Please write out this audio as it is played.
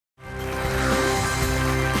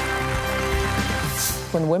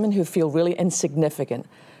when women who feel really insignificant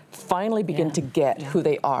finally begin to get who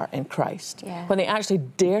they are in Christ. When they actually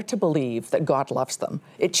dare to believe that God loves them,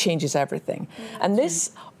 it changes everything. And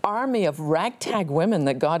this army of ragtag women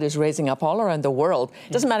that God is raising up all around the world,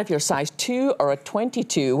 it doesn't matter if you're a size 2 or a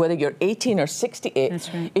 22, whether you're 18 or 68,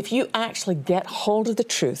 if you actually get hold of the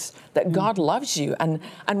truth that God loves you and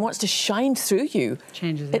wants to shine through you,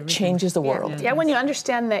 it changes the world. Yeah, when you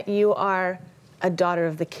understand that you are a daughter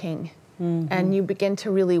of the King, and you begin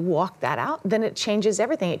to really walk that out, then it changes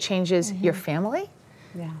everything. It changes your family.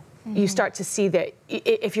 You start to see that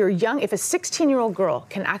if you're young, if a 16-year-old girl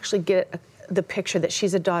can actually get the picture that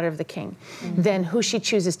she's a daughter of the King, then who she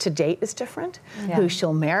chooses to date is different, who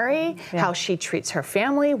she'll marry, how she treats her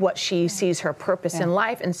family, what she sees her purpose in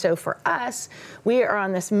life. And so for us, we are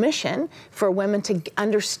on this mission for women to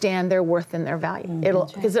understand their worth and their value.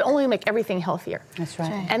 Because it'll only make everything healthier. That's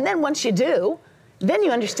right. And then once you do, then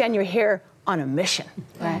you understand you're here on a mission.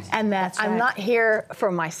 And that I'm not here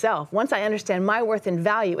for myself. Once I understand my worth and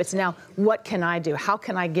value, it's now, what can I do? How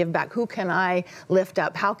can I give back? Who can I lift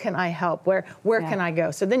up? How can I help? Where can I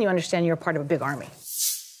go? So then you understand you're part of a big army.